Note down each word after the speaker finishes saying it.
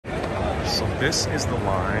So this is the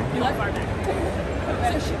line. You like Barnett?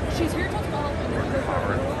 So she's here till 12.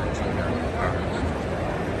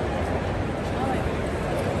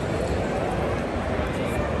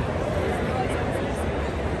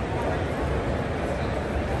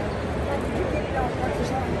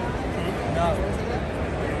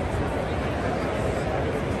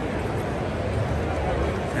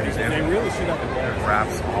 They really should have the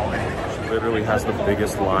wraps all in. She literally has the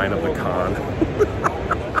biggest line of the con.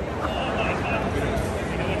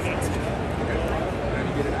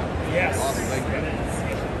 Yes.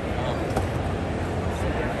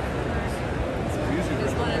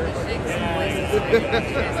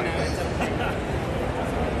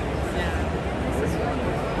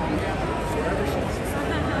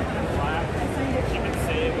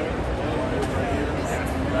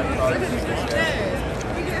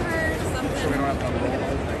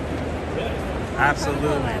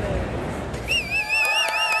 Absolutely.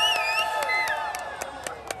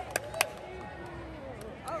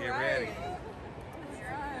 Get ready.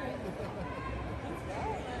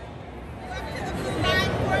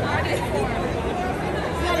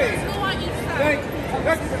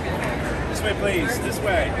 This way, please. This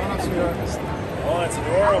way. Oh, that's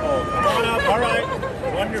adorable. Come on up. All right.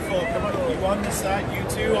 Wonderful. Come on. You on this side. You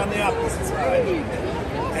two on the opposite side.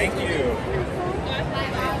 Thank you.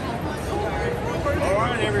 All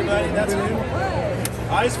right, everybody. That's good.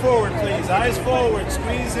 Eyes forward, please. Eyes forward.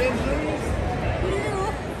 Squeeze in, please.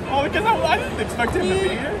 Oh, because I didn't expect him to be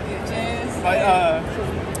here.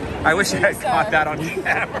 I wish I had caught that on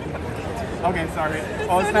camera. Okay, sorry.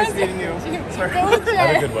 Oh, it's nice meeting you. Sorry. Have a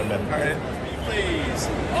good one, man. All right. Please.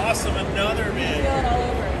 Awesome. Another man.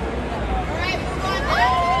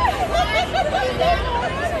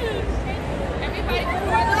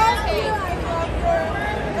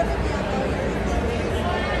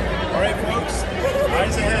 All right, folks.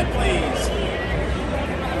 Eyes ahead, please.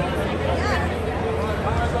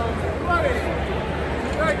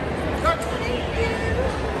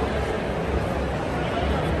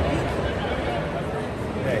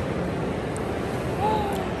 Hey.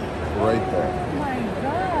 Right there. Oh my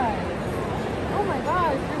god. Oh my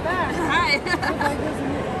gosh, you're back. Hi.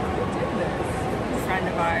 A friend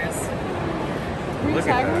of ours. Will you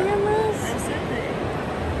tag me in this? Absolutely.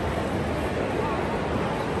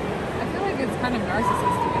 I feel like it's kind of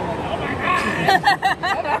narcissistic. Oh my god.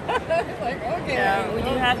 Like, okay. Yeah, we do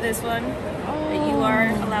have this one that you are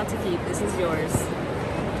allowed to keep. This is yours.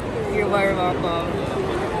 You're very welcome.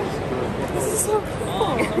 This is so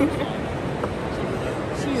cool.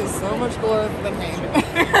 She is so much cooler than me.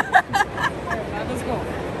 That is cool.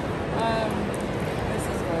 This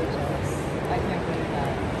is gorgeous. I can't believe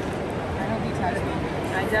that. I hope you tag me.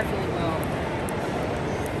 I definitely will.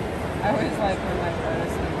 I always like when my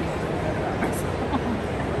artists make me feel good about myself.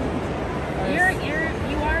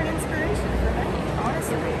 You are an inspiration for many,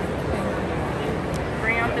 honestly.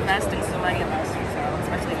 Bring out the best in so many of us, so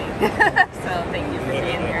especially me. So thank you for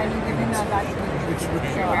being here. And you giving that back to me.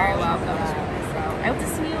 You're very welcome. So I hope to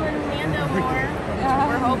see you in Mando more.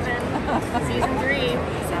 We're hoping season 3.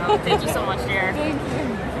 So thank you so much, dear. Thank you.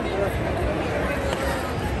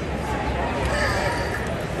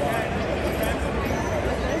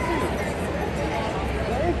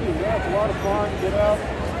 Yeah, it's a lot of fun. Get out.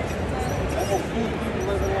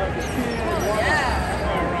 Living like a kid.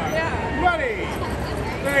 Yeah. All right. Yeah. Ready.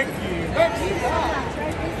 Thank you. Thank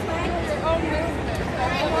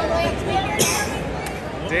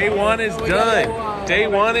you. Day one is done. Day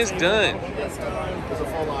one is done.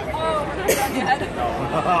 Oh, we're not done yet.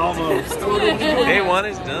 Almost. Day one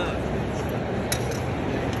is done.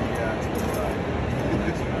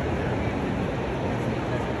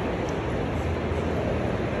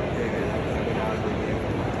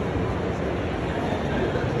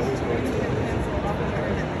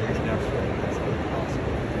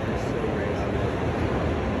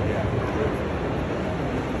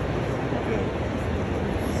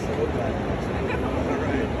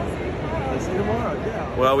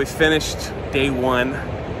 Well, we finished day one.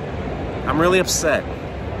 I'm really upset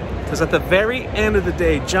because at the very end of the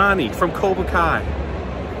day, Johnny from Cobra Kai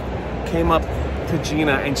came up to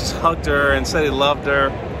Gina and just hugged her and said he loved her.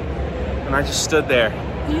 And I just stood there.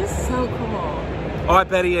 He's so cool. Oh, I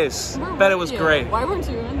bet he is. I bet it was great. Why weren't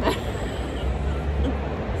you in there?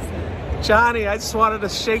 Johnny, I just wanted to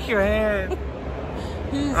shake your hand.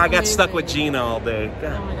 I got stuck with Gina all day.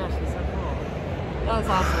 Oh my gosh, he's so cool. That was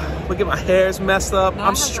awesome. Look at my hair's messed up. Now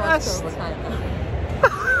I'm stressed. Wait,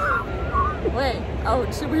 oh,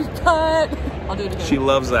 should we cut? I'll do it again. She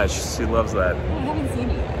loves that. She loves that. I haven't seen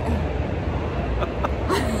it yet.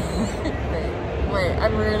 Wait,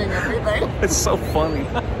 I'm ruining everything. It's so funny.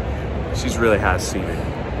 She's really hot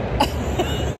seated.